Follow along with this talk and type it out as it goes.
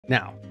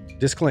Now,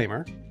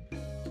 disclaimer,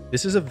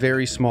 this is a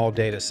very small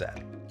data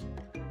set.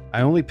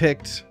 I only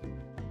picked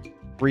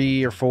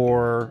 3 or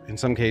 4, in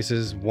some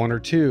cases 1 or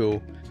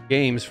 2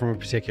 games from a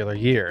particular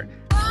year.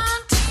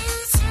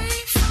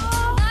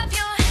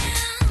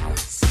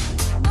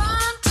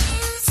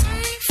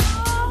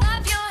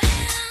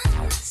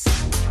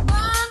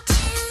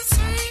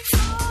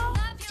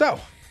 So,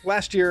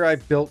 last year I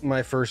built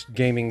my first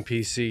gaming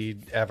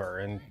PC ever,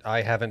 and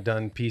I haven't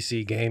done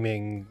PC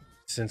gaming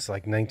since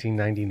like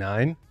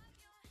 1999.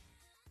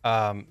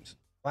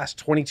 Last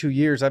 22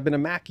 years I've been a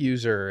Mac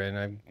user, and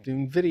I'm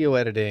doing video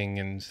editing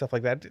and stuff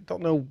like that. I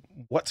don't know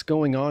what's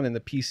going on in the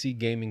PC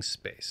gaming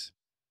space.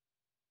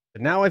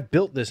 But now I've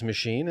built this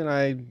machine, and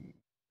I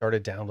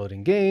started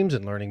downloading games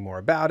and learning more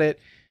about it.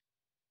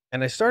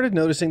 And I started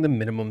noticing the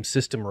minimum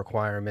system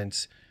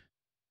requirements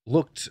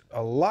looked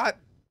a lot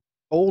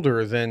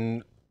older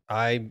than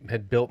I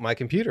had built my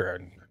computer.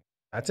 And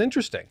that's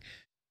interesting.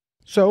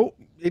 So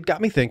it got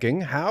me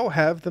thinking, how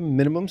have the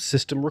minimum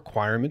system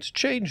requirements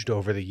changed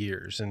over the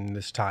years in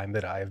this time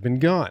that I have been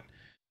gone?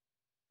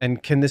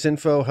 And can this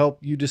info help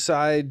you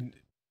decide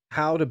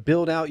how to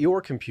build out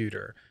your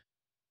computer?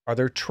 Are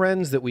there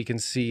trends that we can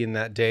see in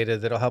that data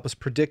that'll help us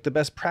predict the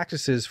best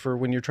practices for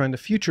when you're trying to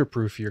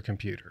future-proof your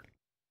computer?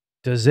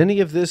 Does any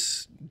of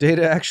this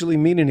data actually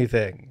mean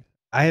anything?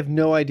 I have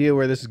no idea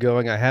where this is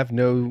going. I have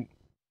no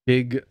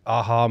big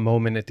aha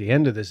moment at the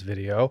end of this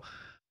video.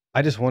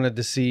 I just wanted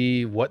to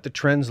see what the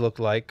trends look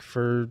like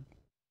for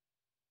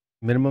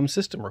minimum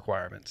system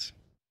requirements.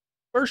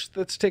 First,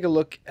 let's take a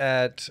look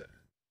at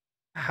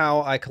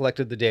how I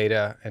collected the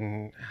data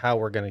and how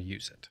we're going to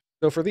use it.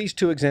 So for these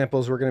 2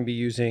 examples, we're going to be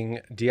using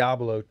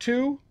Diablo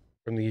 2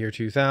 from the year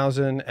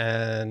 2000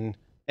 and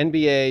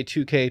NBA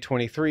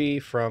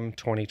 2K23 from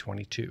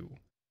 2022.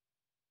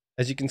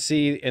 As you can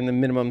see in the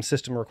minimum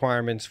system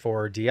requirements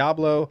for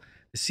Diablo,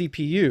 the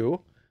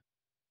CPU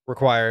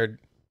required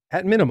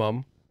at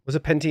minimum was a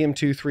Pentium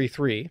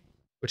 233,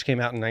 which came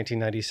out in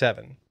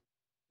 1997.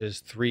 It is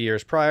 3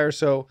 years prior,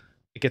 so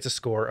it gets a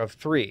score of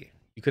 3.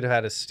 You could have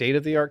had a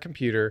state-of-the-art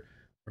computer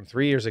from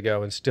 3 years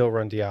ago and still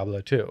run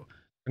Diablo 2.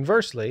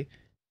 Conversely,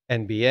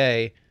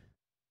 NBA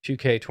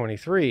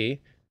 2K23,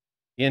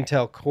 the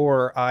Intel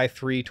Core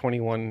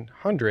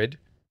i3-2100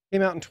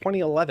 came out in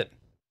 2011.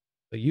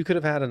 So you could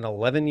have had an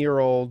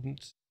 11-year-old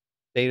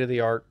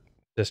state-of-the-art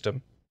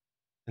system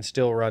and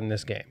still run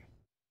this game.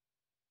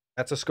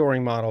 That's a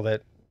scoring model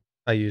that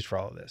I used for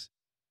all of this.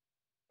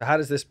 So how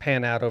does this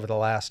pan out over the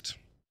last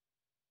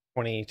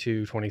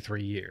 22,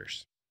 23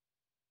 years?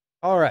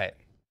 All right,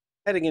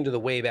 heading into the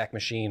Wayback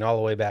Machine, all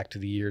the way back to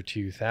the year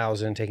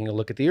 2000, taking a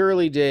look at the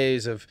early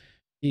days of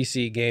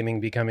PC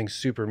gaming becoming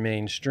super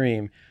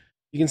mainstream.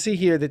 You can see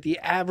here that the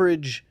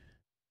average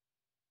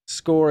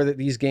score that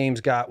these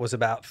games got was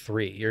about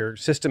 3. Your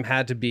system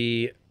had to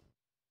be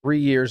 3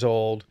 years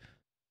old.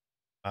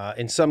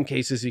 In some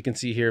cases, you can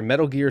see here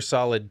Metal Gear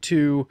Solid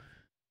 2,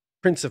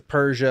 Prince of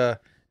Persia,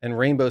 and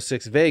Rainbow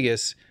Six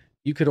Vegas,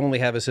 you could only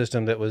have a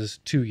system that was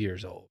 2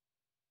 years old.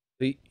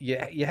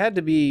 You had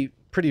to be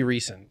pretty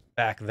recent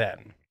back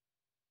then.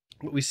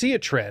 But we see a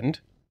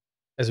trend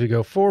as we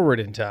go forward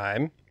in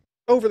time.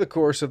 Over the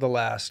course of the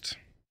last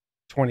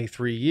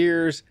 23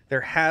 years,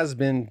 there has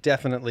been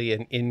definitely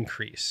an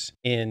increase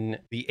in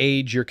the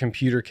age your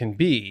computer can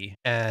be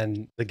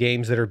and the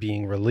games that are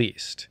being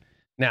released.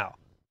 Now,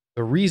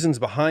 the reasons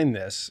behind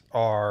this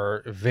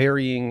are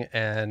varying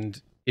and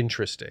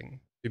interesting,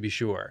 to be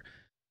sure.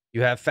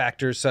 You have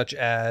factors such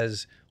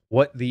as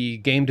what the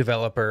game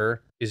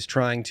developer is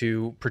trying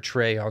to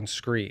portray on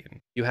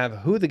screen. You have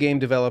who the game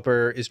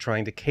developer is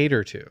trying to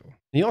cater to.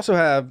 And you also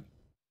have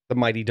the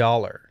mighty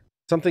dollar.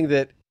 Something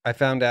that I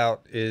found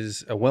out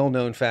is a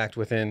well-known fact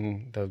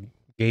within the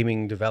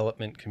gaming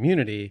development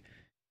community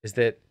is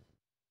that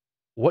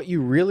what you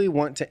really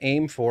want to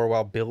aim for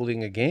while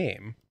building a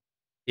game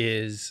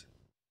is,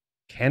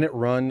 can it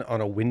run on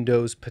a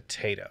Windows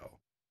potato?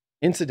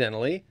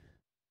 Incidentally,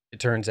 it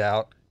turns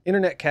out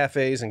internet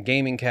cafes and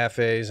gaming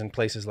cafes in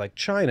places like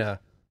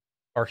China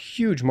are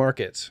huge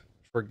markets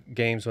for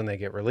games when they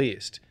get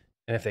released.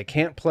 And if they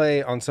can't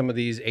play on some of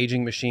these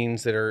aging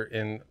machines that are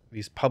in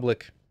these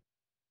public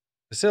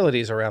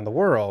facilities around the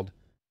world,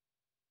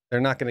 they're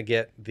not going to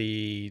get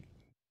the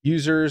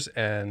users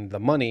and the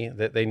money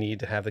that they need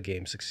to have the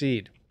game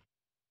succeed.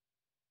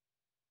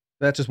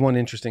 That's just one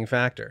interesting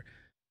factor.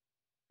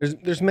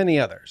 There's many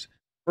others.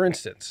 For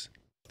instance,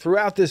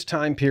 throughout this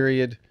time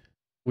period,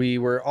 we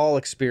were all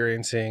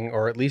experiencing,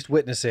 or at least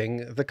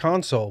witnessing, the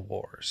console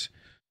wars.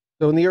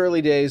 So in the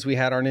early days, we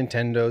had our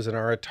Nintendos and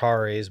our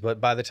Ataris, but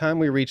by the time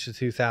we reached the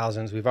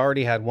 2000s, we've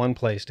already had one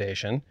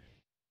PlayStation.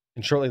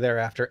 And shortly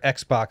thereafter,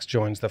 Xbox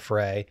joins the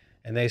fray,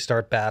 and they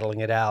start battling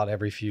it out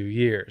every few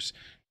years.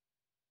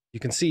 You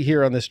can see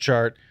here on this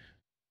chart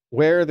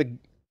where the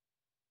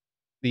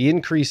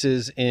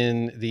increases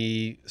in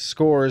the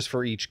scores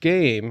for each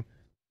game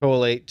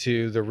correlate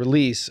to the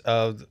release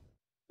of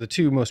the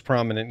 2 most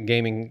prominent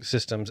gaming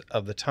systems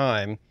of the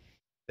time,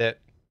 that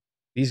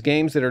these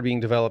games that are being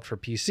developed for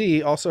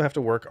PC also have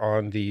to work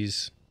on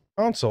these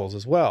consoles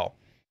as well.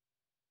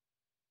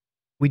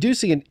 We do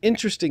see an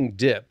interesting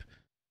dip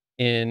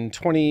in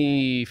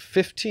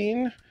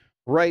 2015,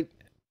 right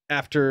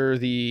after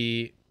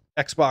the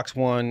Xbox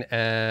One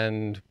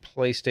and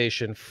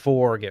PlayStation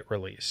 4 get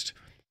released,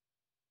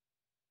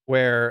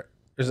 where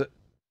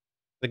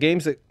the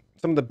games that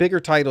some of the bigger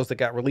titles that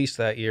got released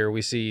that year,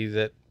 we see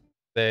that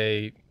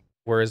they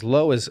were as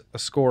low as a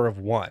score of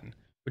 1,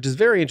 which is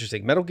very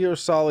interesting. Metal Gear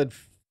Solid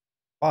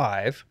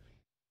 5,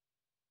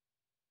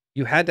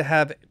 you had to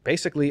have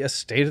basically a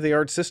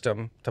state-of-the-art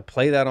system to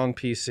play that on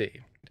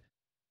PC.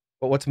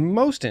 But what's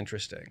most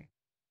interesting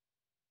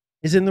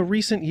is in the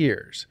recent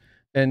years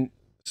and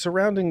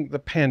surrounding the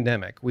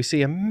pandemic, we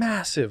see a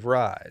massive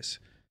rise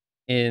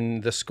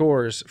in the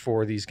scores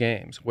for these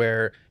games,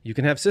 where you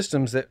can have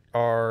systems that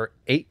are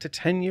 8 to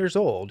 10 years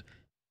old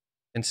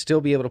and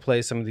still be able to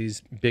play some of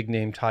these big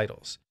name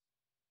titles.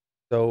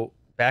 So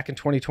back in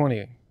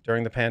 2020,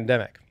 during the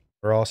pandemic,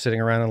 we're all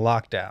sitting around in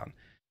lockdown.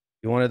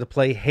 You wanted to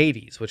play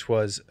Hades, which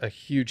was a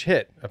huge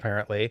hit,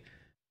 apparently.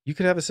 You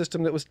could have a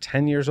system that was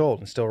 10 years old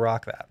and still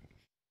rock that.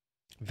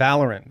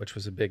 Valorant, which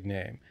was a big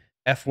name.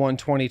 F1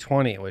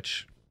 2020,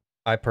 which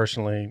I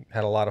personally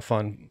had a lot of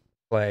fun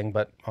playing,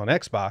 but on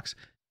Xbox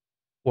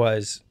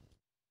was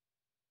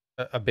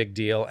a big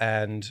deal,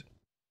 and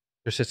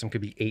your system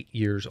could be 8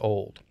 years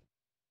old.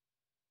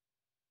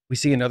 We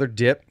see another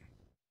dip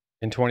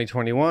in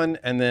 2021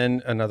 and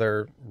then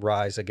another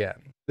rise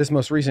again. This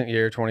most recent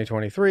year,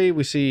 2023,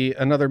 we see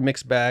another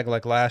mixed bag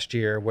like last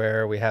year,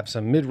 where we have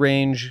some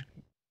mid-range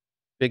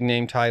big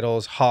name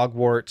titles,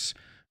 Hogwarts,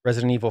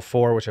 Resident Evil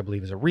 4, which I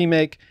believe is a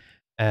remake,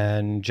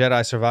 and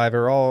Jedi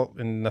Survivor, all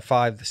in the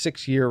 5 to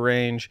 6 year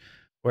range,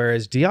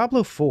 whereas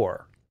Diablo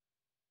 4,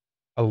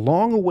 a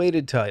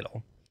long-awaited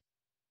title,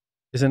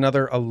 is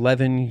another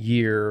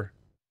 11-year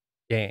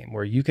game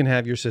where you can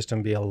have your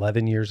system be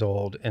 11 years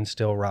old and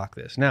still rock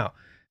this. Now,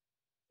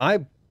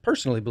 I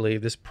personally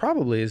believe this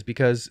probably is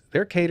because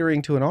they're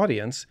catering to an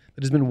audience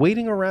that has been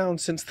waiting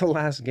around since the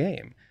last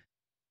game.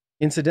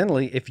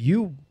 Incidentally, if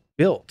you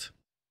built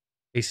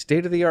a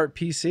state-of-the-art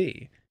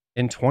PC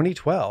in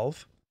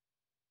 2012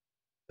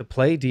 to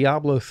play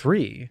Diablo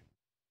 3,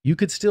 you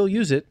could still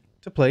use it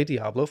to play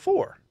Diablo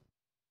 4.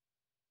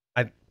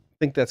 I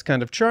think that's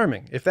kind of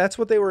charming. If that's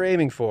what they were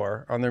aiming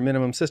for on their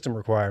minimum system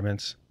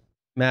requirements,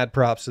 mad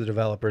props to the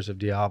developers of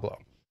Diablo.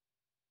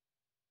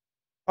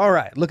 All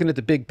right, looking at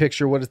the big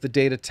picture, what does the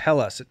data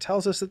tell us? It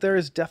tells us that there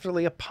is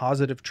definitely a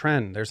positive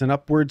trend. There's an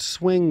upward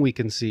swing we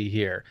can see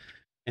here.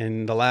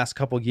 In the last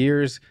couple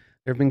years,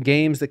 there have been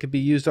games that could be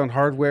used on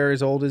hardware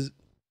as old as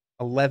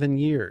 11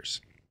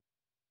 years.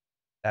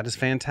 That is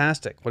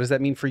fantastic. What does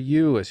that mean for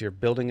you as you're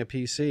building a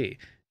PC?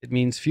 It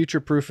means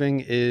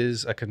future-proofing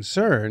is a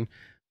concern,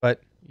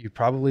 but you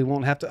probably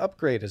won't have to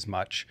upgrade as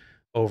much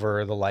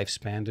over the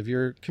lifespan of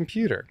your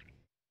computer.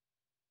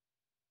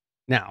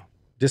 Now,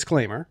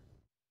 disclaimer,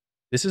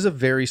 this is a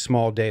very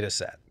small data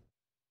set.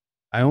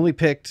 I only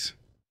picked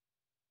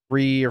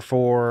 3 or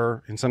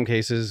 4, in some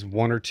cases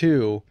 1 or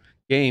 2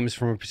 games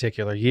from a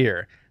particular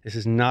year. This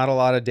is not a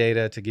lot of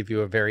data to give you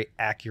a very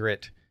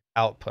accurate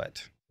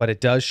output, but it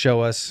does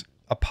show us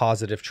a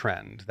positive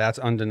trend. That's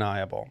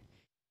undeniable.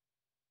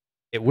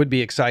 It would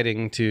be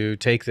exciting to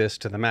take this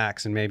to the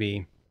max and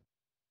maybe,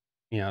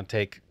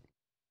 take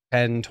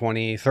 10,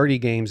 20, 30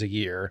 games a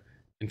year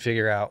and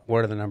figure out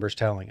what are the numbers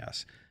telling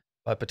us.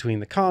 But between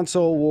the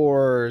console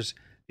wars,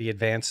 the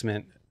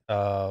advancement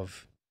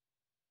of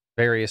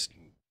various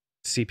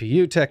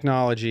CPU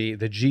technology,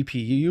 the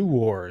GPU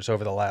wars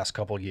over the last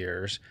couple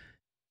years,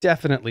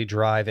 definitely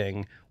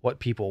driving what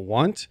people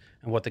want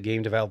and what the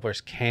game developers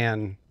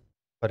can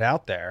put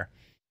out there.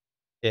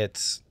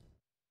 It's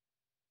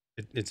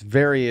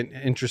very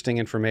interesting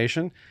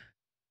information.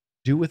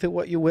 Do with it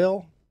what you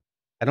will.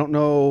 I don't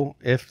know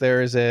if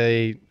there is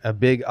a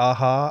big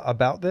aha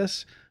about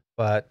this,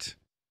 but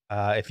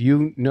if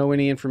you know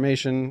any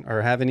information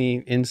or have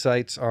any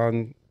insights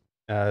on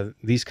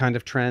these kind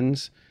of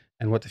trends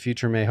and what the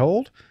future may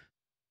hold,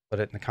 put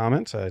it in the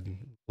comments. I'd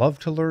love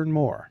to learn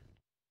more.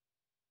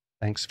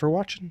 Thanks for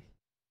watching.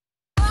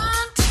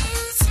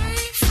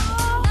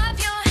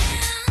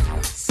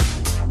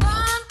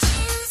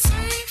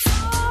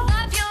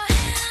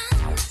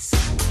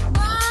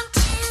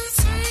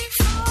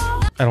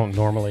 I don't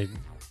normally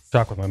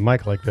talk with my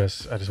mic like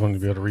this. I just wanted to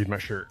be able to read my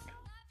shirt.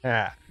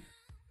 Ah.